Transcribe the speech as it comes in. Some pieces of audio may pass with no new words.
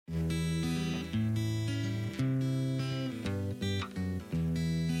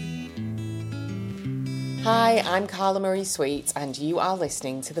Hi, I'm Carla Marie Sweet, and you are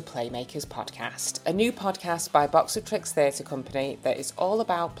listening to the Playmakers Podcast, a new podcast by Box of Tricks Theatre Company that is all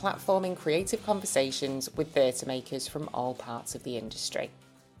about platforming creative conversations with theatre makers from all parts of the industry.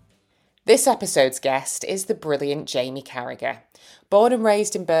 This episode's guest is the brilliant Jamie Carragher. Born and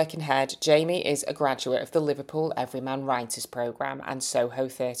raised in Birkenhead, Jamie is a graduate of the Liverpool Everyman Writers Programme and Soho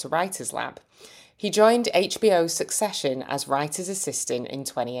Theatre Writers Lab. He joined HBO's Succession as writer's assistant in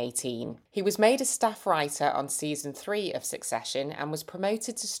 2018. He was made a staff writer on season 3 of Succession and was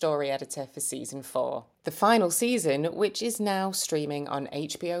promoted to story editor for season 4. The final season, which is now streaming on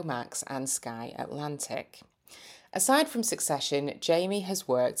HBO Max and Sky Atlantic. Aside from Succession, Jamie has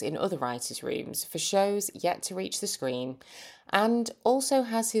worked in other writers' rooms for shows yet to reach the screen and also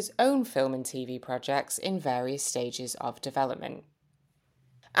has his own film and TV projects in various stages of development.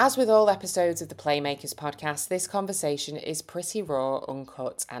 As with all episodes of the Playmakers Podcast, this conversation is pretty raw,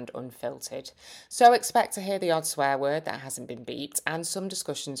 uncut and unfiltered. So expect to hear the odd swear word that hasn't been beeped and some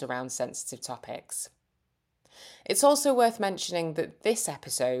discussions around sensitive topics. It's also worth mentioning that this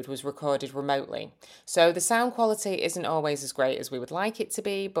episode was recorded remotely, so the sound quality isn't always as great as we would like it to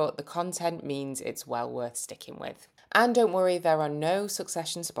be, but the content means it's well worth sticking with. And don't worry, there are no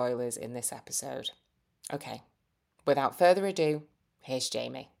Succession spoilers in this episode. Okay, without further ado, here's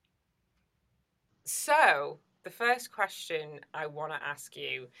Jamie. So, the first question I want to ask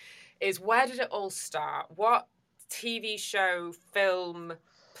you is, where did it all start? What TV show, film,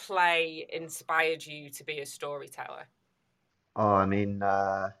 play inspired you to be a storyteller? Oh, I mean,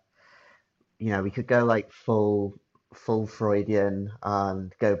 we could go like full Freudian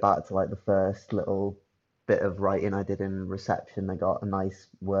and go back to like the first little bit of writing I did in reception. I got a nice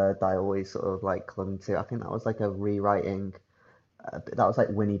word that I always sort of like clung to. I think that was like a rewriting. That was like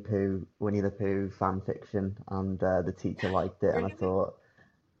Winnie the Pooh fan fiction, and the teacher liked it, and I Really? thought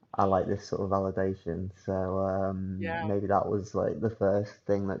I like this sort of validation. So Yeah. maybe that was like the first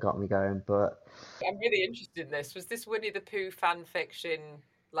thing that got me going. But I'm really interested in this. Was this Winnie the Pooh fan fiction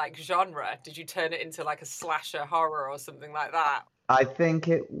like genre? Did you turn it into like a slasher horror or something like that? I think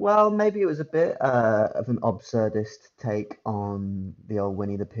maybe it was a bit of an absurdist take on the old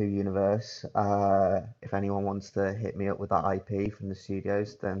Winnie the Pooh universe. If anyone wants to hit me up with that IP from the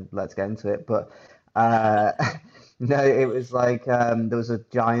studios, then let's get into it. But uh, no, it was like there was a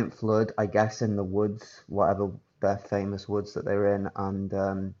giant flood, I guess, in the woods, whatever their famous woods that they were in,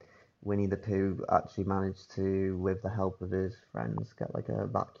 and Winnie the Pooh actually managed to, with the help of his friends, get like a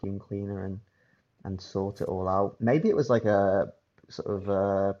vacuum cleaner and sort it all out. Maybe it was like a sort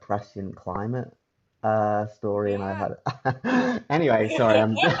of prescient climate story, and I Yeah. had anyway. Sorry,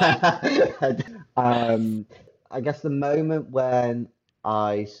 I'm. um, I guess the moment when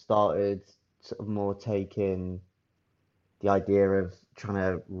I started sort of more taking the idea of trying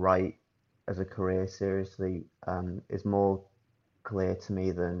to write as a career seriously is more clear to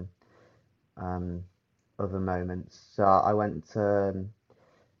me than um, other moments. So I went to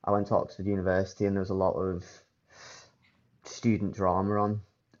Oxford University, and there was a lot of student drama on,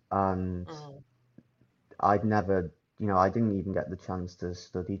 and Mm. I'd never, I didn't even get the chance to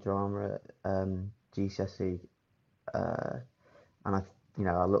study drama at GCSE, uh, and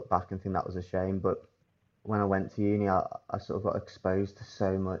I look back and think that was a shame. But when I went to uni, I sort of got exposed to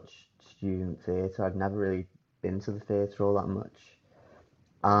so much student theatre. I'd never really been to the theatre all that much,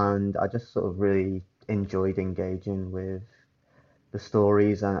 and I just sort of really enjoyed engaging with the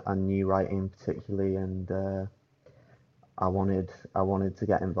stories and new writing particularly, and I wanted to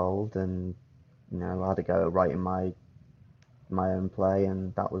get involved, and I had to go writing my own play,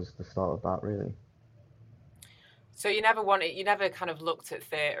 and that was the start of that really. So you never kind of looked at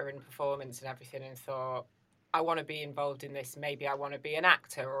theatre and performance and everything and thought, I want to be involved in this. Maybe I want to be an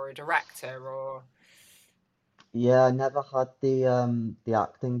actor or a director or. Yeah, I never had the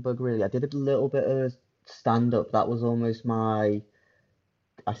acting bug really. I did a little bit of stand up. That was almost my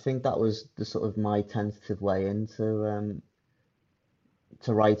I think that was the sort of my tentative way into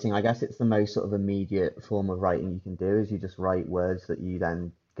to writing. I guess it's the most sort of immediate form of writing you can do is you just write words that you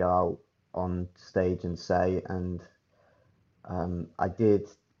then go out on stage and say, and I did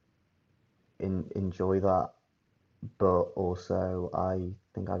enjoy that, but also I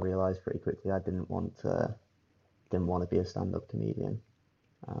think I realized pretty quickly I didn't want to be a stand-up comedian.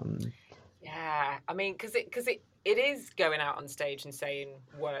 Um, Yeah, I mean, because it is going out on stage and saying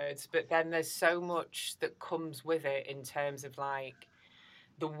words, but then there's so much that comes with it in terms of like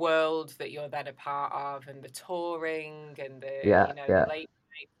the world that you're then a part of, and the touring, and yeah, the yeah, late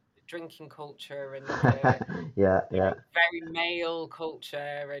night drinking culture, and the yeah, yeah. very male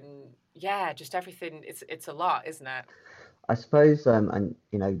culture, and yeah, just everything. It's a lot, isn't it? I suppose, and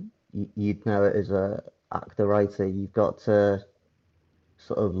you'd know it as a actor writer, you've got to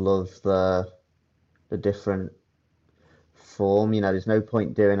sort of love the different form. You know, there's no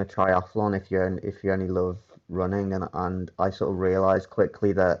point doing a triathlon if you only love running. And I sort of realized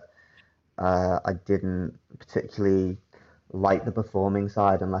quickly that I didn't particularly like the performing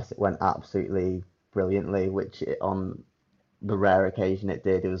side unless it went absolutely brilliantly, which on the rare occasion it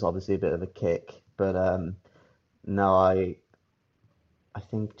did. It was obviously a bit of a kick, but no, I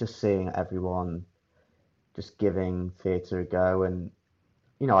think just seeing everyone just giving theatre a go, and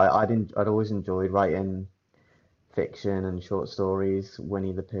you know, I'd always enjoyed writing fiction and short stories,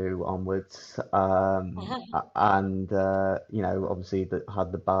 Winnie the Pooh onwards, and you know, obviously that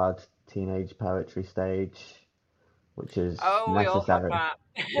had the bad teenage poetry stage, which is Oh, we all have necessary.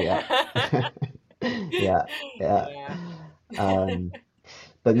 Yeah, that. yeah, yeah. Yeah. Um,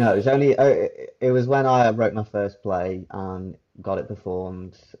 but no, it was it was when I wrote my first play and got it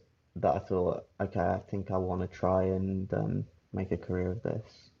performed that I thought, okay, I think I want to try and make a career of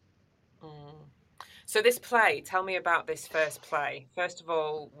this. Mm. So this play, tell me about this first play. First of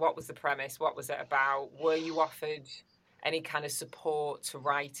all, what was the premise? What was it about? Were you offered any kind of support to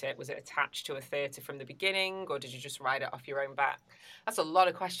write it? Was it attached to a theatre from the beginning, or did you just write it off your own back? That's a lot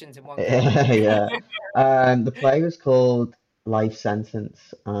of questions in one go. Yeah. The play was called Life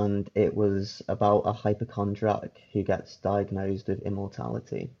Sentence, and it was about a hypochondriac who gets diagnosed with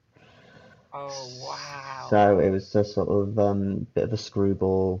immortality. Oh, wow. So it was a sort of bit of a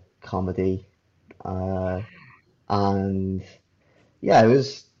screwball comedy, uh, and yeah, it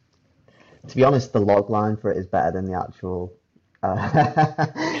was. To be honest, the log line for it is better than the actual, than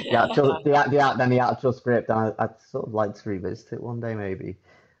the actual script. And I'd sort of like to revisit it one day, maybe.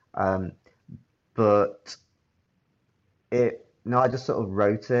 Um, but no, I just sort of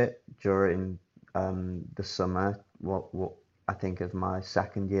wrote it during the summer. What I think of my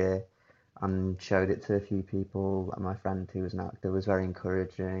second year, and showed it to a few people. My friend who was an actor was very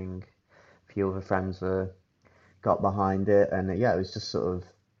encouraging. A few other friends got behind it, and yeah, it was just sort of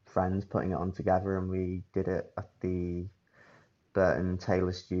friends putting it on together, and we did it at the Burton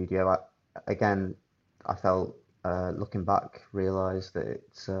Taylor studio. Again, I felt looking back, realised that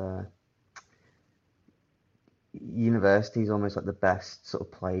it's university is almost like the best sort of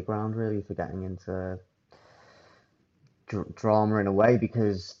playground really for getting into drama in a way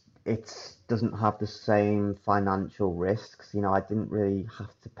because it doesn't have the same financial risks. You know, I didn't really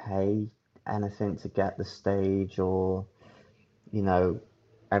have to pay anything to get the stage or, you know,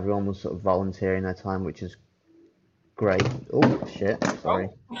 everyone was sort of volunteering their time, which is great. Oh shit, sorry.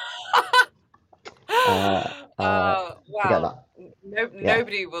 Oh. Uh, Forget Well, that. Yeah,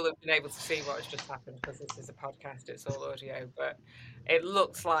 nobody will have been able to see what has just happened because this is a podcast, it's all audio, but it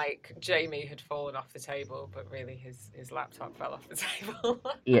looks like Jamie had fallen off the table, but really his laptop fell off the table.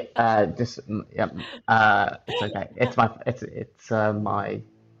 yeah. Yeah. It's okay. It's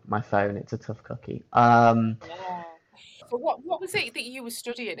my phone. It's a tough cookie. Yeah. So what was it that you were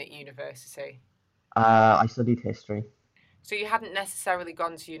studying at university? I studied history. So you hadn't necessarily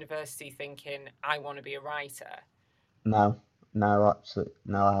gone to university thinking, I want to be a writer, No, no, absolutely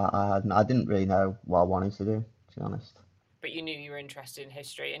no. I didn't really know what I wanted to do, to be honest. but you knew you were interested in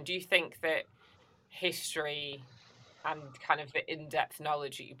history. And do you think that history and kind of the in-depth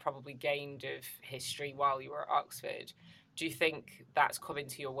knowledge that you probably gained of history while you were at Oxford, do you think that's come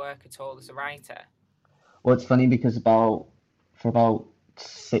into your work at all as a writer? Well, it's funny because for about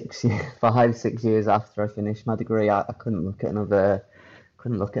 5, 6 years after I finished my degree, I couldn't look at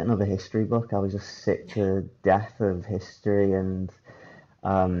another history book. I was just sick to death of history and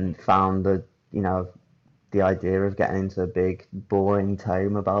found you know, the idea of getting into a big, boring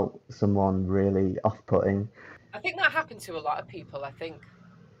tome about someone really off-putting. I think that happened to a lot of people. I think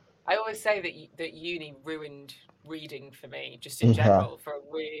I always say that that uni ruined reading for me, just in Yeah, general, for a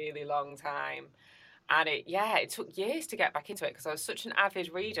really long time. And it took years to get back into it because I was such an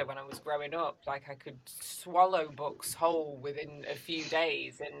avid reader when I was growing up. Like I could swallow books whole within a few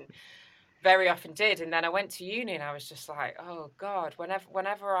days and very often did. And then I went to uni and I was just like, oh God,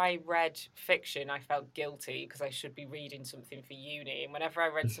 whenever I read fiction, I felt guilty because I should be reading something for uni. And whenever I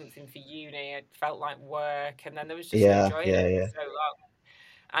read something for uni, it felt like work. And then there was just no yeah, joy in yeah, it yeah. for so long.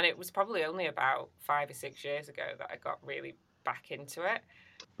 And it was probably only about 5 or 6 years ago that I got really back into it.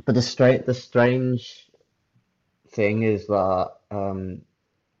 But the strange thing is that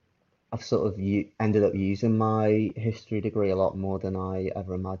I've sort of ended up using my history degree a lot more than I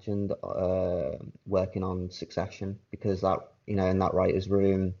ever imagined, working on Succession, because that, you know, in that writer's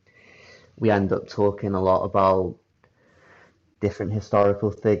room, we end up talking a lot about different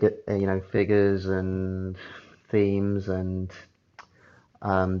historical figures and themes, and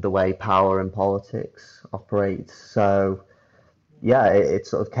the way power and politics operates. So yeah, it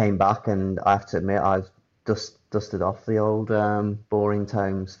sort of came back, and I have to admit, I've dusted off the old boring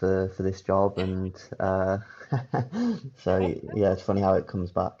tomes for this job, and so yeah, it's funny how it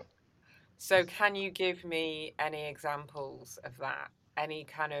comes back. So, can you give me any examples of that? Any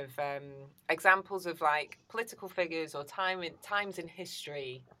kind of examples of like political figures or times in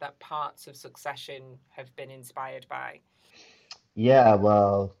history that parts of Succession have been inspired by? Yeah,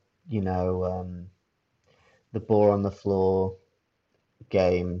 well, you know, the bore on the floor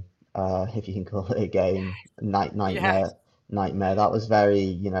game, if you can call it a game, Yes. nightmare. That was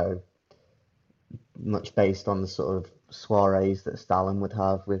very, much based on the sort of soirees that Stalin would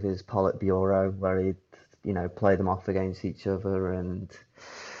have with his Politburo, where he'd, play them off against each other and,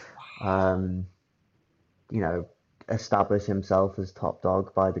 um, you know, establish himself as top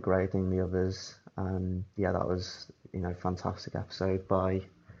dog by degrading the others. Yeah, that was, fantastic episode by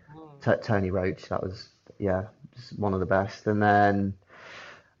Mm. T Tony Roach. That was, yeah, just one of the best. And then,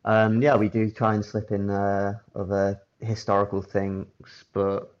 yeah, we do try and slip in other historical things,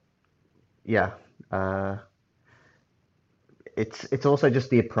 but yeah, uh, it's also just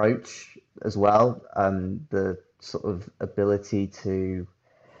the approach as well, the sort of ability to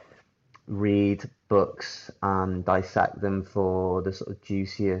read books and dissect them for the sort of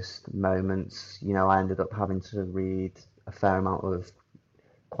juiciest moments. I ended up having to read a fair amount of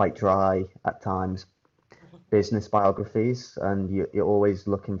quite dry at times business biographies, and you're always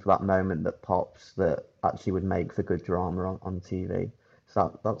looking for that moment that pops that actually would make for good drama on TV.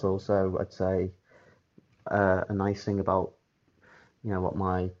 So that's also, I'd say, a nice thing about what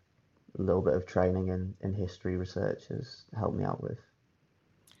my little bit of training in history research has helped me out with.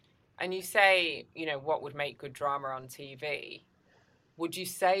 And you say, what would make good drama on TV? Would you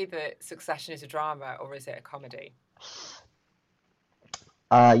say that Succession is a drama or is it a comedy?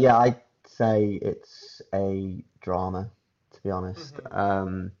 Yeah, I'd say it's a drama, to be honest.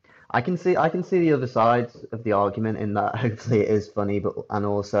 Hmm. I can see the other side of the argument in that hopefully it is funny, but and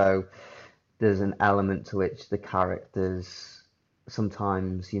also there's an element to which the characters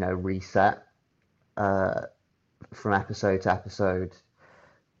sometimes, reset uh, from episode to episode.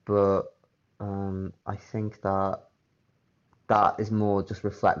 But I think that is more just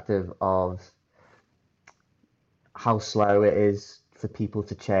reflective of how slow it is for people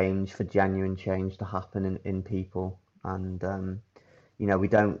to change, for genuine change to happen in people. And, we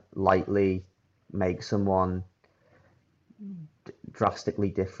don't lightly make someone drastically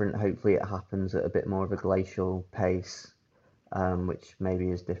different. Hopefully, it happens at a bit more of a glacial pace, which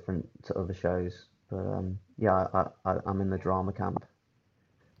maybe is different to other shows. But yeah, I'm in the drama camp.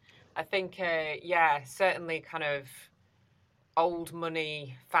 I think, yeah, certainly kind of old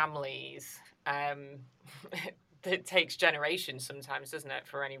money families. It takes generations sometimes, doesn't it,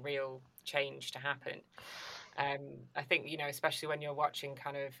 for any real change to happen? I think, especially when you're watching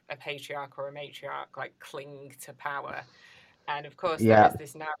kind of a patriarch or a matriarch like cling to power. And of course, there is Yeah,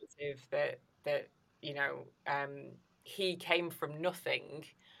 this narrative that you know um, he came from nothing,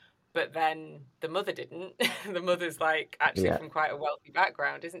 but then the mother didn't. The mother's like actually yeah, from quite a wealthy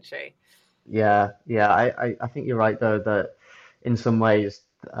background, isn't she? yeah. I think you're right though that in some ways,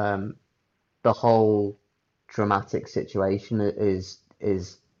 um, the whole dramatic situation is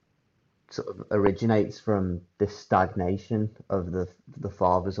sort of originates from this stagnation of the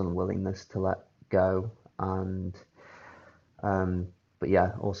father's unwillingness to let go, and um, but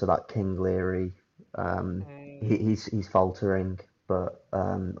yeah, also that King Leary, Mm, he's faltering but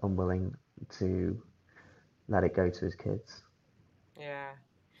unwilling to let it go to his kids. yeah.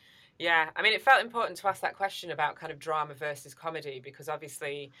 Yeah, I mean, it felt important to ask that question about kind of drama versus comedy because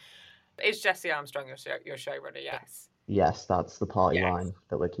obviously, is Jesse Armstrong your showrunner? Yes. Yes, that's the party Yes. line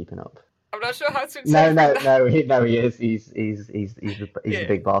that we're keeping up. I'm not sure how to No, interpret no, that. no, no, he is. He's the Yeah.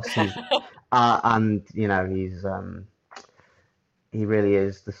 big boss. And he's he really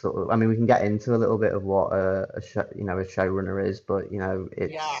is the sort of. I mean, we can get into a little bit of what a showrunner is, but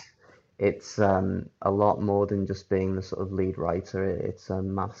Yeah. it's a lot more than just being the sort of lead writer. It's a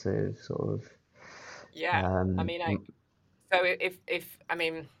massive sort of Yeah. I um, mean, so if I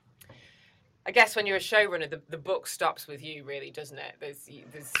mean, I guess when you're a showrunner, the book stops with you, really, doesn't it? There's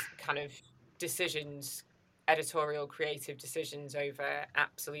kind of decisions, editorial, creative decisions over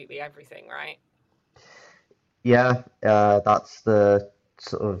absolutely everything, right? yeah, that's the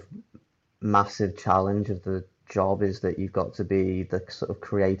sort of massive challenge of the job is that you've got to be the sort of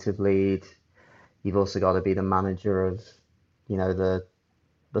creative lead. You've also got to be the manager of,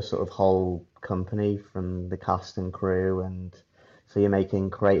 the sort of whole company from the cast and crew, and so you're making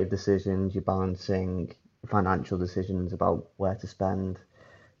creative decisions, you're balancing financial decisions about where to spend.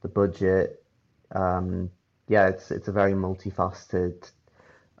 the budget. Um, yeah, it's a very multifaceted,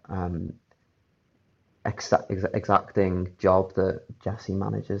 um, exacting job that Jesse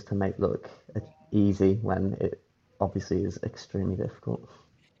manages to make look easy when it obviously is extremely difficult.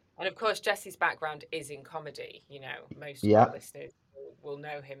 And of course, Jesse's background is in comedy. Most of our Yeah, listeners will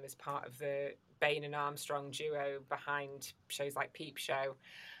know him as part of the Bain and Armstrong duo behind shows like Peep Show.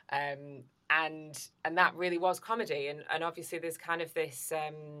 And that really was comedy. And obviously, there's kind of this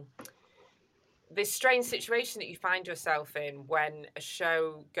strange situation that you find yourself in when a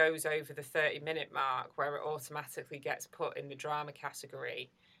show goes over the 30-minute mark, where it automatically gets put in the drama category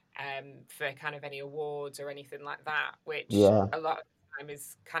for kind of any awards or anything like that, which yeah, a lot of the time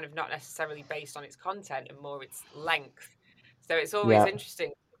is kind of not necessarily based on its content and more its length. So it's always yeah.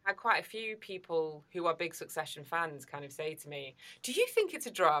 interesting. I've had quite a few people who are big Succession fans kind of say to me, "Do you think it's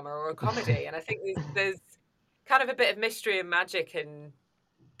a drama or a comedy?" And I think there's kind of a bit of mystery and magic in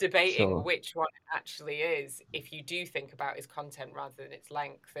debating Sure. which one it actually is if you do think about its content rather than its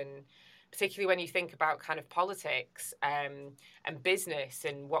length. And particularly when you think about kind of politics and business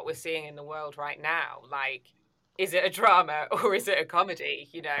and what we're seeing in the world right now, like, is it a drama or is it a comedy?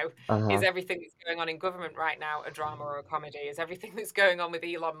 Is Uh, everything that's going on in government right now a drama or a comedy? Is everything that's going on with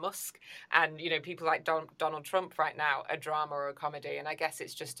Elon Musk and people like Donald Trump right now a drama or a comedy? And I guess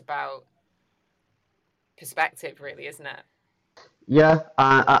it's just about perspective, really, isn't it? yeah,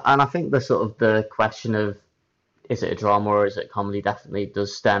 and I think the sort of the question of is it a drama or is it comedy definitely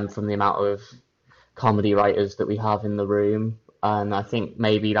does stem from the amount of comedy writers that we have in the room, and I think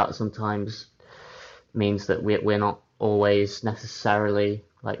maybe that sometimes means that we're not always necessarily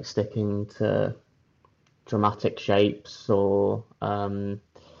like sticking to dramatic shapes or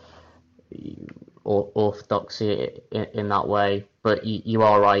orthodoxy in that way. But you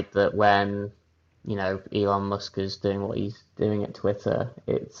are right that when Elon Musk is doing what he's doing at Twitter,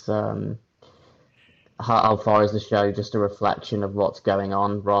 it's how far is the show just a reflection of what's going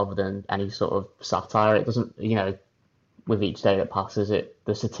on rather than any sort of satire? It doesn't, with each day that passes,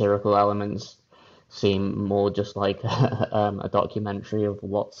 the satirical elements seem more just like a documentary of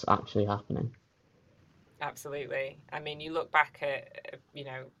what's actually happening. Absolutely. I mean, you look back at,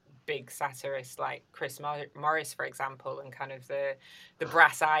 big satirists like Morris, for example, and kind of the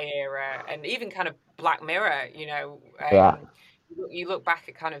Brass Eye era, and even kind of Black Mirror. Yeah. You look back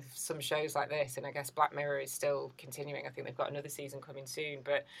at kind of some shows like this, and I guess Black Mirror is still continuing. I think they've got another season coming soon.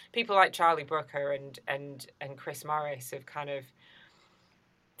 But people like Charlie Brooker and Chris Morris have kind of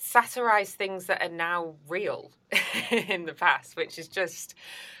satirize things that are now real in the past, which is just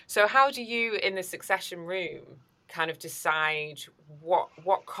so. How do you, in the Succession room, kind of decide what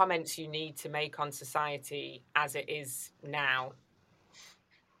comments you need to make on society as it is now?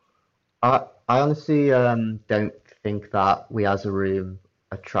 I honestly don't think that we as a room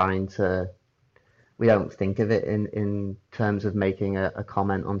are trying to. We don't think of it in terms of making a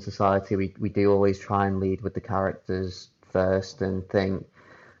comment on society. We do always try and lead with the characters first and think,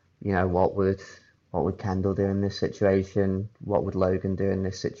 what would Kendall do in this situation? What would Logan do in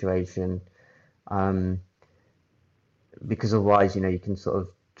this situation? Um, because otherwise, you can sort of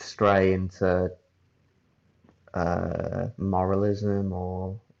stray into moralism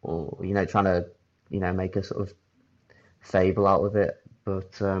or trying to make a sort of fable out of it.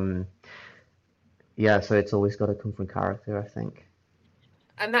 But yeah, so it's always got to come from character, I think.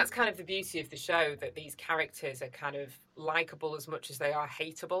 And that's kind of the beauty of the show, that these characters are kind of likable as much as they are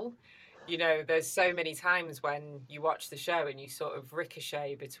hateable. There's so many times when you watch the show and you sort of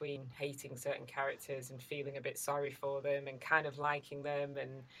ricochet between hating certain characters and feeling a bit sorry for them and kind of liking them,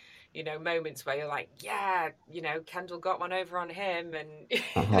 and moments where you're like, yeah, Kendall got one over on him, and you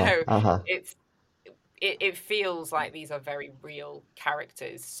Uh-huh, know uh-huh. it's it feels like these are very real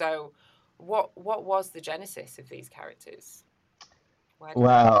characters. So what was the genesis of these characters? Where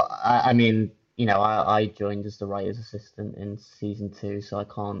did they Well, I mean, I joined as the writer's assistant in season 2, so I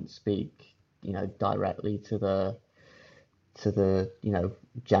can't speak, directly to the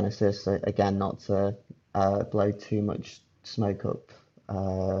genesis. Again, not to blow too much smoke up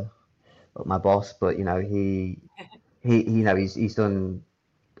my boss, but he's done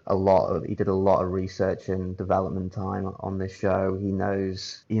he did a lot of research and development time on this show. He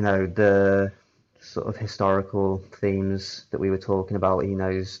knows, the sort of historical themes that we were talking about. He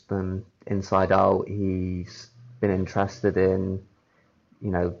knows them inside out. He's been interested in,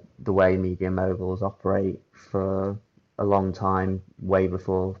 the way media moguls operate for a long time, way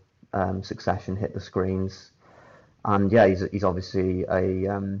before Succession hit the screens. And yeah, he's obviously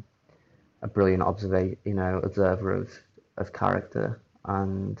a brilliant observer of character.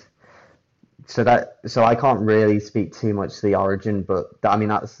 And So I can't really speak too much to the origin, but I mean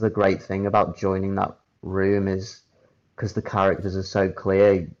that's the great thing about joining that room is because the characters are so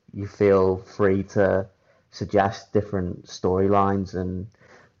clear, you feel free to suggest different storylines and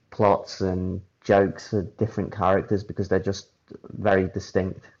plots and jokes for different characters because they're just very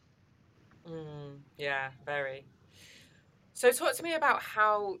distinct. Yeah, very. So talk to me about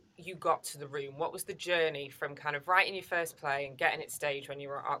how you got to the room. What was the journey from kind of writing your first play and getting it staged when you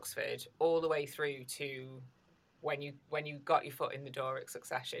were at Oxford all the way through to when you got your foot in the door at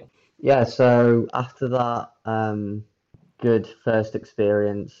Succession? Yeah, so after that good first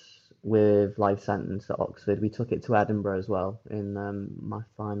experience with Life Sentence at Oxford, we took it to Edinburgh as well in my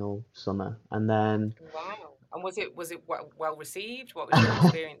final summer, and then Wow. And was it well received? What was your I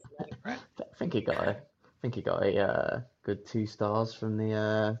experience in Edinburgh? think he got a, I think he got a good 2 stars from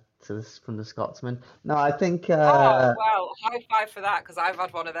from the Scotsman. No, I think Oh, well, high five for that because I've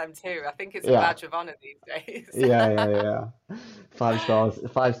had one of them too. I think it's a yeah, badge of honor these days. yeah. 5 stars,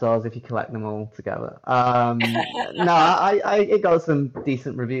 5 stars if you collect them all together. No, it got some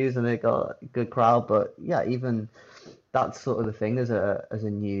decent reviews and it got a good crowd, but yeah, even that's sort of the thing as a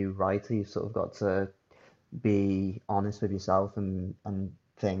new writer, you've sort of got to be honest with yourself and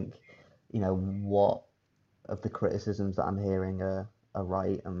think, what of the criticisms that I'm hearing are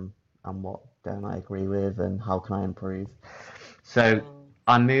right and what don't I agree with and how can I improve. So Mm,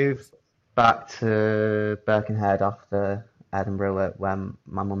 I moved back to Birkenhead after Edinburgh where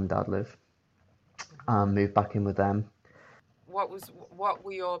my mum and dad live. mhm. Moved back in with them. What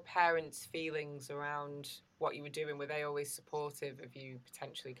were your parents' feelings around what you were doing? Were they always supportive of you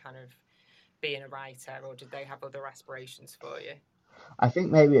potentially kind of being a writer, or did they have other aspirations for you? I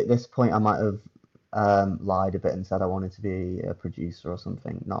think maybe at this point I might have lied a bit and said I wanted to be a producer or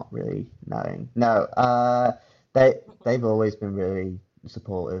something, not really knowing. No, they've always been really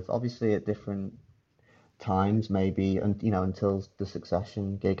supportive. Obviously, at different times, maybe, and until the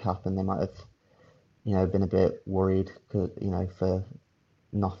Succession gig happened, they might have been a bit worried, for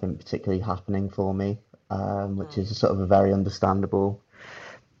nothing particularly happening for me, which Mm, is sort of a very understandable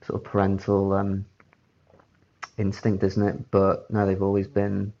sort of parental instinct, isn't it? But no, they've always mm.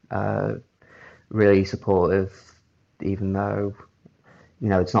 been really supportive, even though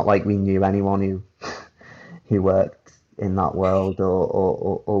it's not like we knew anyone who worked in that world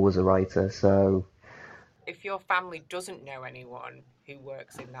or was a writer. So If your family doesn't know anyone who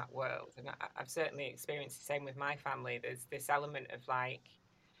works in that world, and I've certainly experienced the same with my family, there's this element of like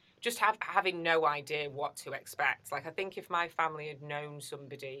just having no idea what to expect. Like, I think if my family had known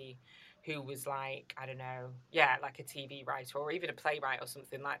somebody who was like, I don't know, yeah, like a TV writer or even a playwright or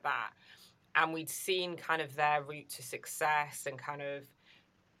something like that, and we'd seen kind of their route to success and kind of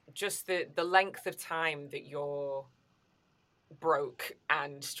just the length of time that you're broke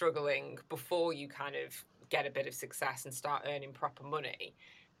and struggling before you kind of get a bit of success and start earning proper money,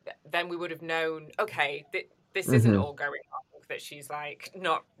 then we would have known, okay, this isn't mhm, all going wrong, that she's like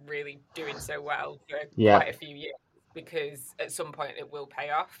not really doing so well for yeah, quite a few years because at some point it will pay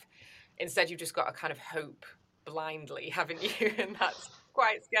off. Instead, you've just got to kind of hope blindly, haven't you? And that's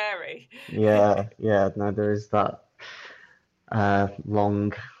quite scary. yeah. No, there is that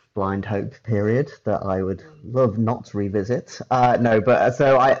long blind hope period that I would Mm, love not to revisit. No, but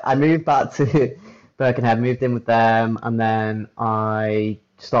so I moved back to Birkenhead, moved in with them, and then I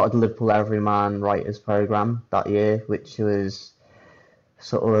started the Liverpool Everyman Writers Program that year, which was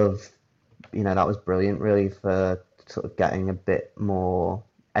sort of, that was brilliant really for sort of getting a bit more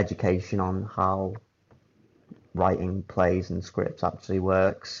education on how writing plays and scripts actually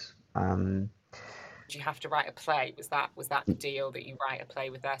works. do you have to write a play? Was that the deal, that you write a play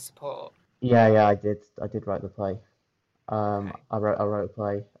with their support? Yeah, I did write the play. Okay. I wrote a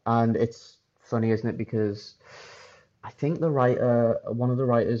play, and it's funny, isn't it? Because I think one of the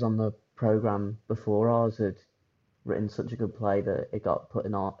writers on the program before ours had written such a good play that it got put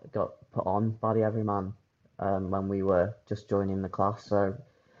on by the Everyman when we were just joining the class. So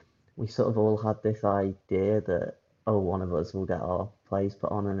we sort of all had this idea that one of us will get our plays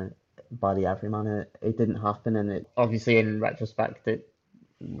put on by the Everyman. And it didn't happen, and it obviously in retrospect it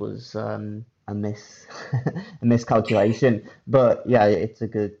was a miscalculation. But yeah, it's a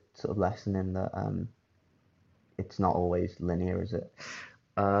good sort of lesson in that it's not always linear, is it?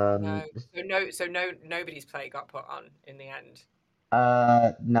 Um, No. So nobody's play got put on in the end.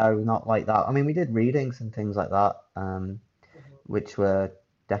 no, not like that. I mean, we did readings and things like that, Mhm. which were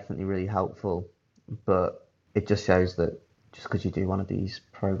definitely really helpful. But it just shows that just because you do one of these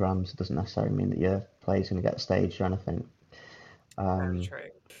programs doesn't necessarily mean that your play's going to get staged or anything. Very Um, true.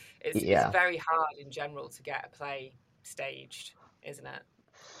 It's yeah. very hard in general to get a play staged, isn't it?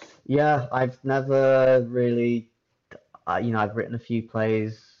 Yeah, I've never really, I've written a few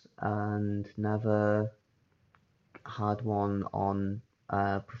plays and never had one on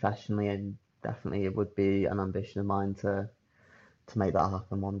professionally, and definitely it would be an ambition of mine to make that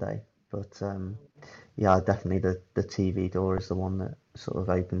happen one day. But yeah, definitely the TV door is the one that sort of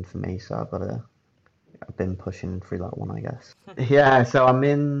opened for me, so I've been pushing through that one, I guess. Yeah, so I'm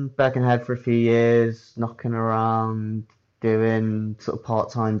in Birkenhead for a few years, knocking around, doing sort of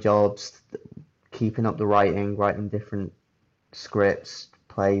part-time jobs, keeping up the writing different scripts,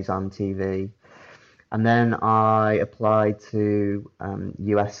 plays on TV. And then I applied to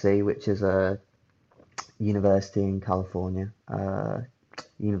USC, which is a university in California,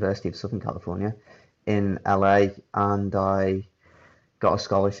 University of Southern California in LA, and I got a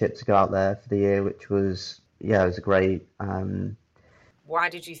scholarship to go out there for the year, which was, yeah, it was great. Why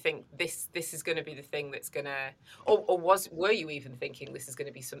did you think this is going to be the thing that's going to, or were you even thinking this is going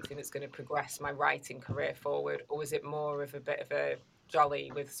to be something that's going to progress my writing career forward, or was it more of a bit of a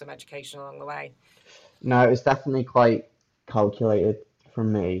jolly with some education along the way? No, it was definitely quite calculated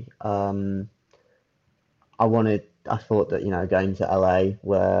from me. I thought that, going to LA,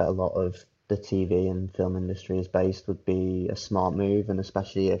 where a lot of the TV and film industry is based, would be a smart move, and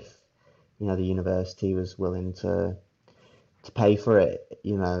especially if, the university was willing to pay for it,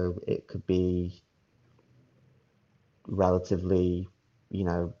 it could be relatively,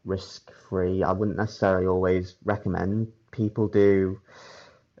 risk-free. I wouldn't necessarily always recommend people do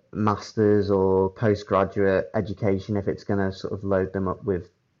masters or postgraduate education if it's going to sort of load them up with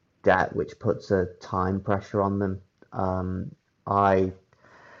debt, which puts a time pressure on them. Um, I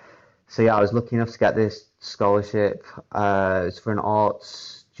So yeah, I was lucky enough to get this scholarship. It's for an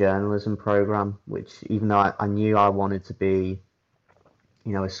arts journalism program, which even though I knew I wanted to be, a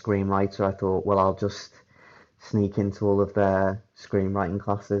screenwriter, I thought, well, I'll just sneak into all of their screenwriting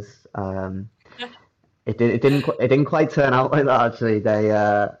classes. It didn't quite turn out like that actually. They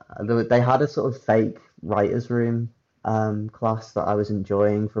had a sort of fake writers' room class that I was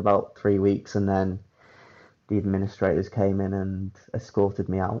enjoying for about 3 weeks, and then the administrators came in and escorted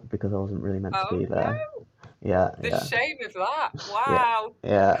me out because I wasn't really meant to Oh be there. no, Yeah, the yeah, shame of that! yeah, Wow.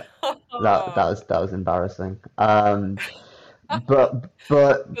 yeah. That was embarrassing. But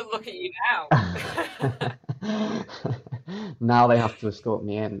But look at you now. now they have to escort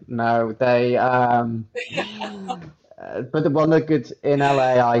me in. No, they but the one that good in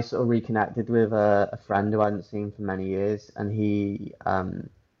LA, I sort of reconnected with a friend who I hadn't seen for many years, and he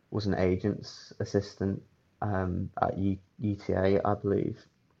was an agent's assistant at UTA, I believe,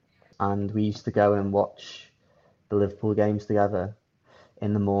 and we used to go and watch the Liverpool games together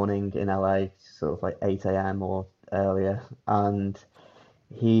in the morning in LA, sort of like 8 a.m. or earlier, and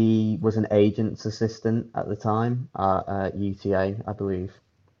he was an agent's assistant at the time at UTA, I believe,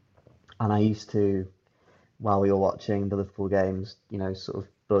 and I used to, while we were watching the Liverpool games, sort of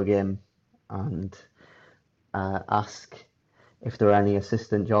bug him and ask if there were any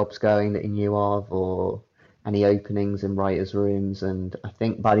assistant jobs going that he knew of or any openings in writers' rooms. And I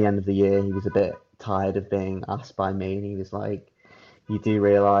think by the end of the year, he was a bit tired of being asked by me, and he was like, "You do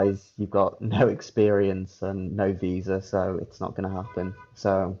realize you've got no experience and no visa, so it's not going to happen."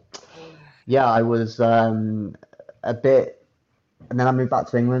 So yeah, I was a bit, and then I moved back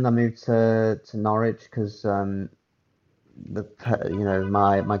to England. I moved to Norwich because my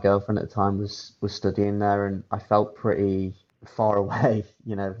girlfriend at the time was studying there, and I felt pretty far away,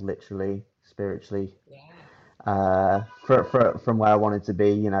 literally, spiritually, Yeah. from where I wanted to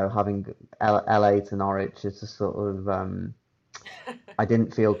be. Having LA to Norwich, it's a sort of I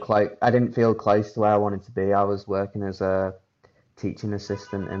didn't feel close. I didn't feel close to where I wanted to be. I was working as a teaching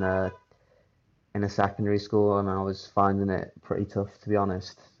assistant in a secondary school, and I was finding it pretty tough, to be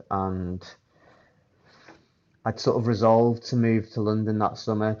honest. And I'd sort of resolved to move to London that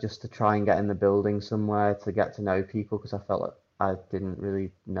summer just to try and get in the building somewhere to get to know people because I felt like I didn't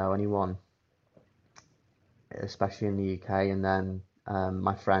really know anyone, especially in the UK. And then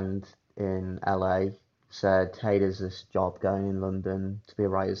my friend in LA said, "Hey, there's this job going in London to be a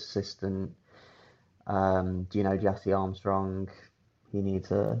writer's assistant. Do you know Jesse Armstrong? He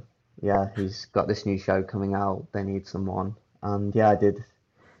needs a Yeah, he's got this new show coming out. They need someone." And yeah, I did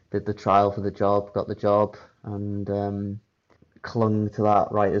the trial for the job, got the job, and clung to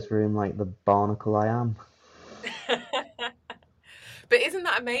that writer's room like the barnacle I am. But isn't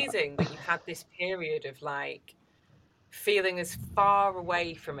that amazing that you had this period of like feeling as far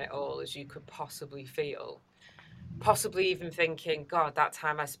away from it all as you could possibly feel? Possibly even thinking, God, that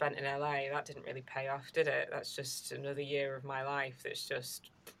time I spent in LA, that didn't really pay off, did it? That's just another year of my life that's just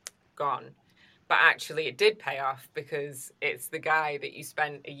gone. but actually it did pay off because it's the guy that you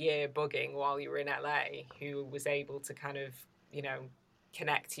spent a year bugging while you were in LA who was able to kind of, you know,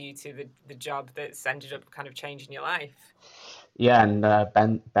 connect you to the job that's ended up kind of changing your life. Yeah,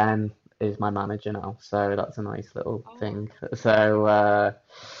 and Ben is my manager now, so that's a nice little Oh, thing. So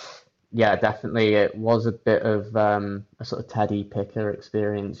yeah, definitely it was a bit of a sort of Teddy Picker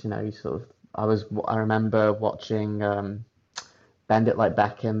experience, you know, you sort of I remember watching Bend It Like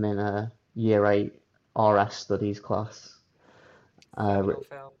Beckham in a year 8 RS studies class. Uh, seminal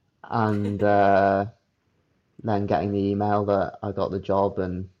film. and then getting the email that I got the job,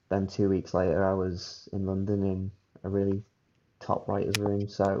 and then 2 weeks later I was in London in a really top writer's room.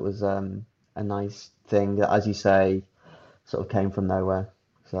 So it was a nice thing that, as you say, sort of came from nowhere.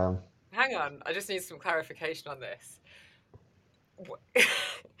 So Hang on, I just need some clarification on this.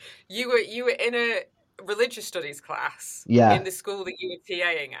 You were in a religious studies class in yeah, the school that you were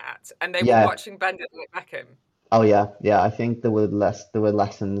TAing at, and they were yeah, watching Bend It Like Beckham. oh yeah, yeah. I think there were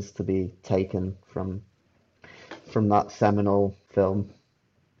lessons to be taken from that seminal film.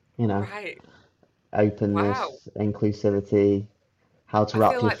 You know, Right. Wow. openness, inclusivity, I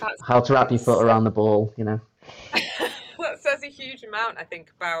feel like that how to wrap your foot says around the ball. You know. that says a huge amount, I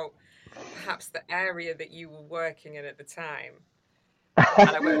think, about perhaps the area that you were working in at the time.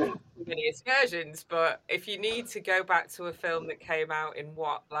 And I won't give too many aspersions, but if you need to go back to a film that came out in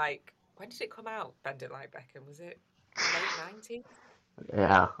what, like, when did it come out? Bend It Like Beckham, was it late 90s?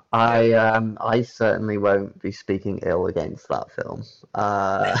 Yeah, So I certainly won't be speaking ill against that film.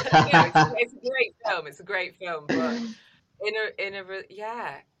 no, it's a great film. It's a great film, but in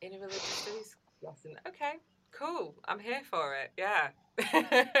a religious studies lesson. Okay, cool. I'm here for it. Yeah.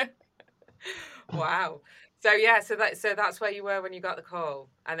 Wow. So yeah, so that's where you were when you got the call,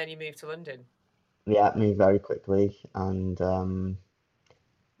 and then you moved to London. Yeah, moved very quickly, and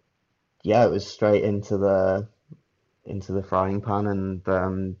yeah, it was straight into the frying pan,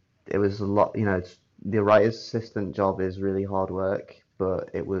 and it was a lot. You know, the writer's assistant job is really hard work, but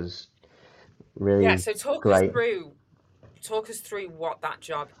it was Yeah. really So great. talk us through what that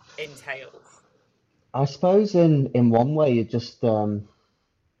job entails. I suppose in one way you're just the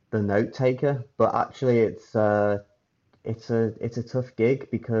note taker, but actually it's a tough gig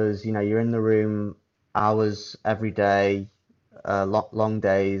because you know you're in the room hours every day, long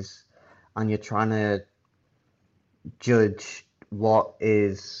days, and you're trying to judge what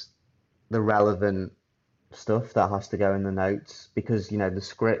is the relevant stuff that has to go in the notes because you know the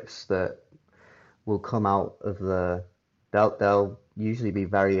scripts that will come out of they'll usually be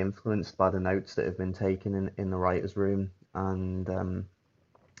very influenced by the notes that have been taken in the writer's room, and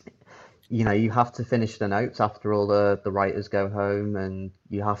you know you have to finish the notes after all the writers go home, and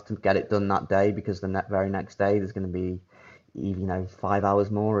you have to get it done that day because very next day there's going to be you know 5 hours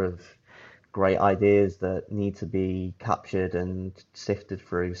more of great ideas that need to be captured and sifted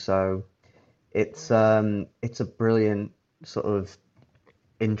through. So it's a brilliant sort of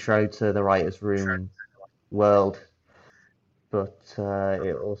intro to the writer's room world, but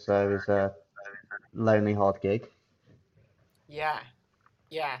it also is a lonely, hard gig. Yeah.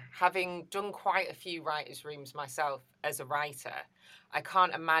 Yeah, having done quite a few writers' rooms myself as a writer, I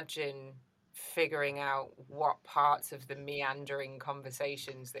can't imagine figuring out what parts of the meandering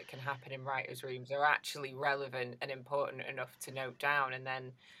conversations that can happen in writers' rooms are actually relevant and important enough to note down, and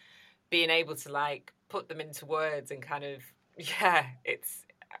then being able to like put them into words and kind of, yeah, it's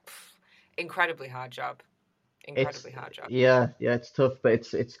incredibly hard job. It's Incredibly hard job. yeah, it's tough, but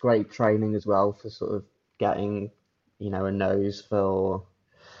it's great training as well for sort of getting, you know, a nose for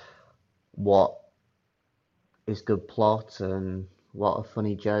what is good plot and what are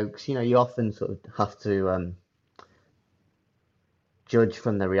funny jokes. You know, you often sort of have to judge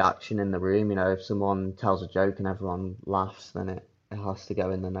from the reaction in the room. You know, if someone tells a joke and everyone laughs, then it has to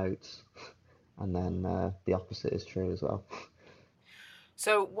go in the notes. And then Mm. the opposite is true as well.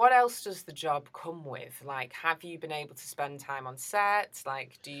 So, what else does the job come with? Like, have you been able to spend time on set?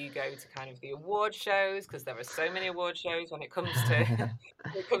 Like, do you go to kind of the award shows? Because there are so many award shows when it comes to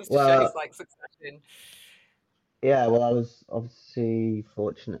when it comes to shows Well, like Succession. yeah, well, I was obviously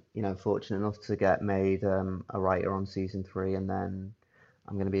fortunate enough to get made a writer on season 3, and then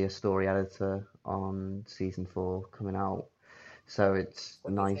I'm going to be a story editor on season 4 coming out. So it's So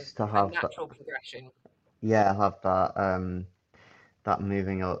there's nice to a have that. natural progression. Yeah, have that. That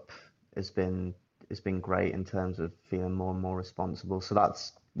moving up has been great in terms of feeling more and more responsible. So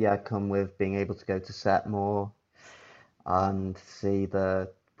that's yeah, come with being able to go to set more and see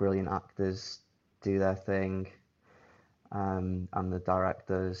the brilliant actors do their thing, and the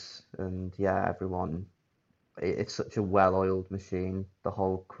directors and yeah, everyone. It's such a well-oiled machine, the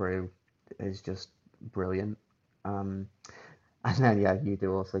whole crew. is just brilliant. Um, and then yeah, you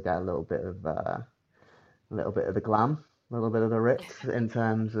do also get a little bit of the glam, a little bit of the ritz in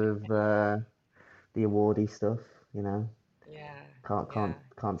terms of the awardee stuff. You know, Yeah, can't yeah. can't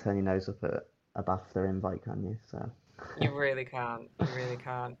can't turn your nose up at a BAFTA invite, can you? So You really can't. You really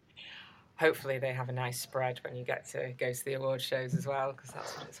can't. Hopefully, they have a nice spread when you get to go to the award shows as well, because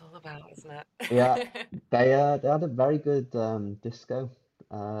that's what it's all about, isn't yeah, it? they had a very good disco.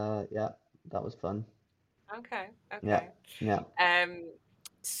 Yeah, that was fun. Okay, Yeah, okay. yeah. Um,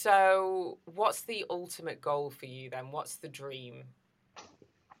 so what's the ultimate goal for you then? What's the dream?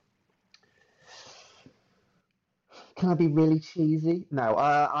 Can I be really cheesy? No,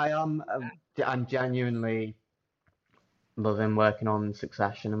 I am. I'm genuinely loving working on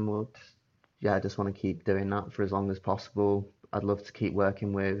Succession and would, yeah, I just want to keep doing that for as long as possible. I'd love to keep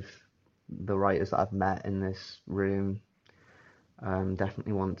working with the writers that I've met in this room.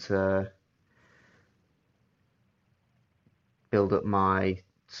 Definitely want to build up my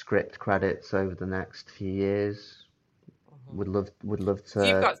script credits over the next few years. Mhm. Would love So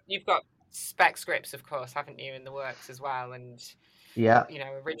to, you've got spec scripts, of course, haven't you, in the works as well, and yeah,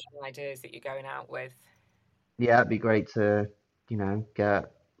 original ideas that you're going out with. yeah, it'd be great to,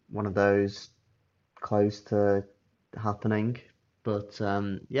 get one of those close to happening. But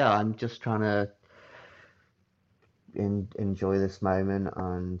yeah, I'm just trying to enjoy this moment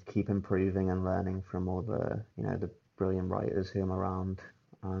and keep improving and learning from all the, the brilliant writers who I'm around.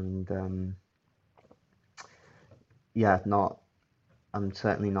 And yeah, not, I'm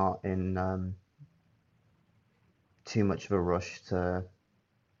certainly not in too much of a rush to,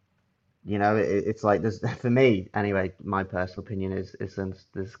 it's like there's, for me anyway, my personal opinion is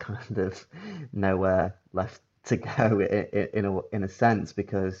there's kind of nowhere left to go in a sense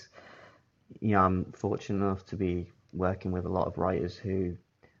because I'm fortunate enough to be working with a lot of writers who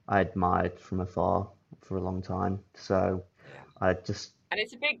I admired from afar for a long time. So Yeah. I just, And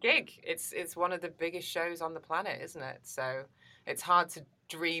it's a big gig. It's one of the biggest shows on the planet, isn't it? So it's hard to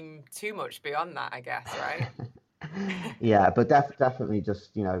dream too much beyond that, I guess, right? yeah, but definitely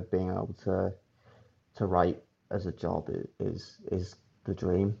just, being able to write as a job is the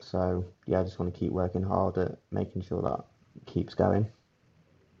dream. So yeah, I just want to keep working hard at making sure that keeps going.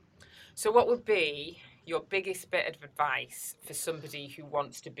 So what would be your biggest bit of advice for somebody who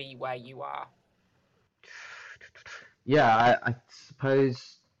wants to be where you are? Yeah, I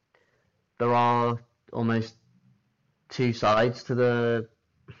suppose there are almost two sides to the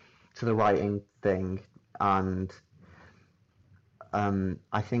writing thing, and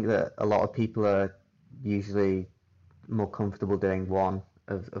I think that a lot of people are usually more comfortable doing one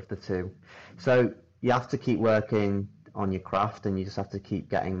of the two. So you have to keep working on your craft, and you just have to keep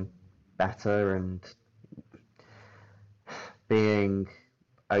getting better and being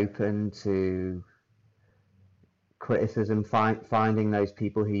open to criticism, finding those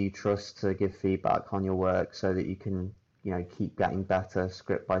people who you trust to give feedback on your work so that you can, keep getting better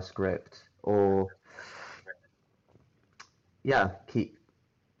script by script, or yeah, keep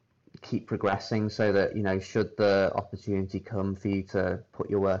progressing so that, should the opportunity come for you to put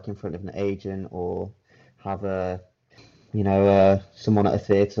your work in front of an agent or have someone at a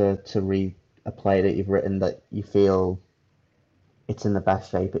theatre to read a play that you've written that you feel it's in the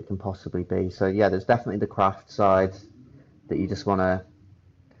best shape it can possibly be. So yeah, there's definitely the craft side that you just want to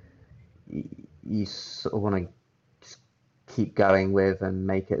you sort of want to just keep going with and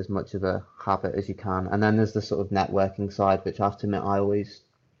make it as much of a habit as you can. And then there's the sort of networking side, which I have to admit I always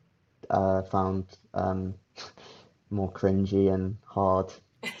found more cringy and hard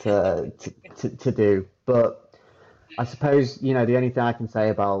to do. But I suppose, the only thing I can say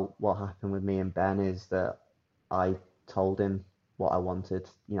about what happened with me and Ben is that I told him what I wanted.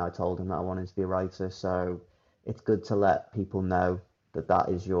 I told him that I wanted to be a writer. So it's good to let people know that that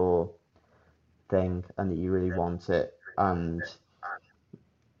is your thing and that you really want it. And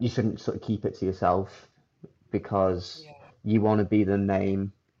you shouldn't sort of keep it to yourself because Yeah. you want to be the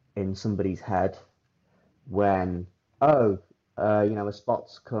name in somebody's head when, oh, a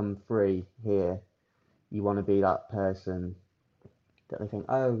spot's come free here. You want to be that person that they think,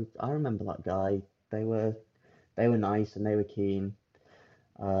 oh, I remember that guy. They were they were nice and they were keen.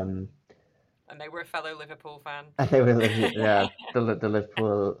 Um, And they were a fellow Liverpool fan. and they were yeah, the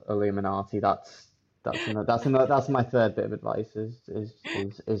Liverpool Illuminati. That's my third bit of advice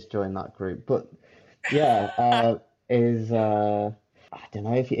is join that group. But yeah, is I don't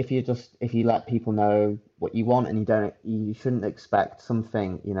know if you let people know what you want and you shouldn't expect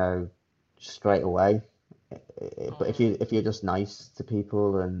something straight away. But Mm. if you're just nice to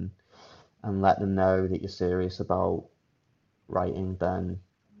people and let them know that you're serious about writing, then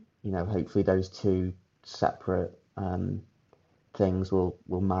hopefully those two separate things will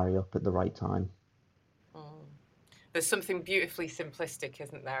marry up at the right time. Mm. There's something beautifully simplistic,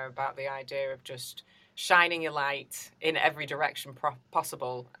 isn't there, about the idea of just shining your light in every direction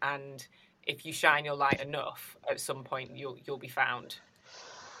possible, and if you shine your light enough, at some point you'll be found.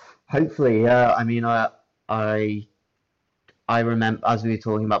 Hopefully, yeah. I mean, I I remember, as we were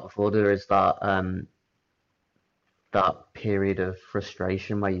talking about before, there is that period of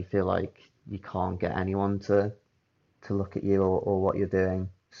frustration where you feel like you can't get anyone to look at you or what you're doing.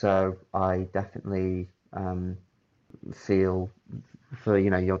 So I definitely feel for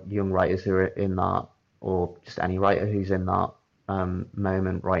young writers who are in that, or just any writer who's in that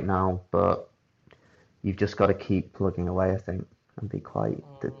moment right now. But you've just got to keep plugging away, I think, and be quite,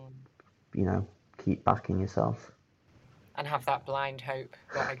 Mm. you know, keep backing yourself. And have that blind hope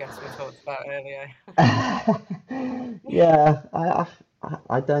that I guess we talked about earlier. Yeah,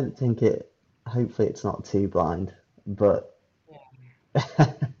 I don't think it. Hopefully, it's not too blind, but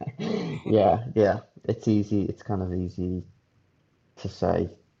yeah, yeah, it's easy. It's kind of easy to say,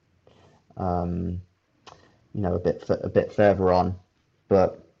 um, a bit further on,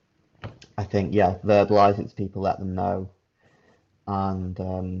 but I think yeah, verbalize it to people, let them know,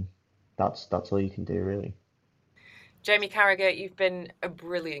 and that's all you can do really. Jamie Carragher, you've been a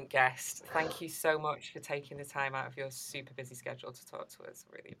brilliant guest. Thank you so much for taking the time out of your super busy schedule to talk to us.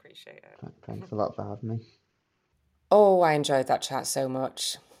 Really appreciate it. Thanks a lot for having me. Oh, I enjoyed that chat so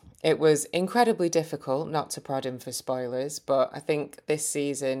much. It was incredibly difficult not to prod him for spoilers, but I think this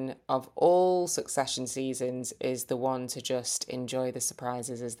season of all Succession seasons is the one to just enjoy the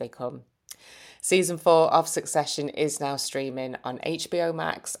surprises as they come. Season 4 of Succession is now streaming on HBO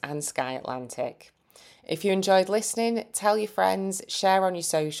Max and Sky Atlantic. If you enjoyed listening, tell your friends, share on your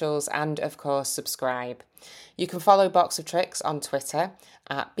socials, and of course, subscribe. You can follow Box of Tricks on Twitter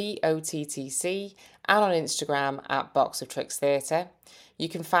at BOTTC and on Instagram at Box of Tricks Theatre. You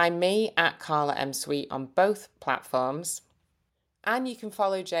can find me at Carla M. Sweet on both platforms. And you can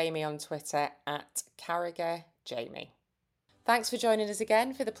follow Jamie on Twitter at Carragher Jamie. Thanks for joining us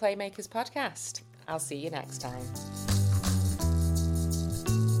again for the Playmakers podcast. I'll see you next time.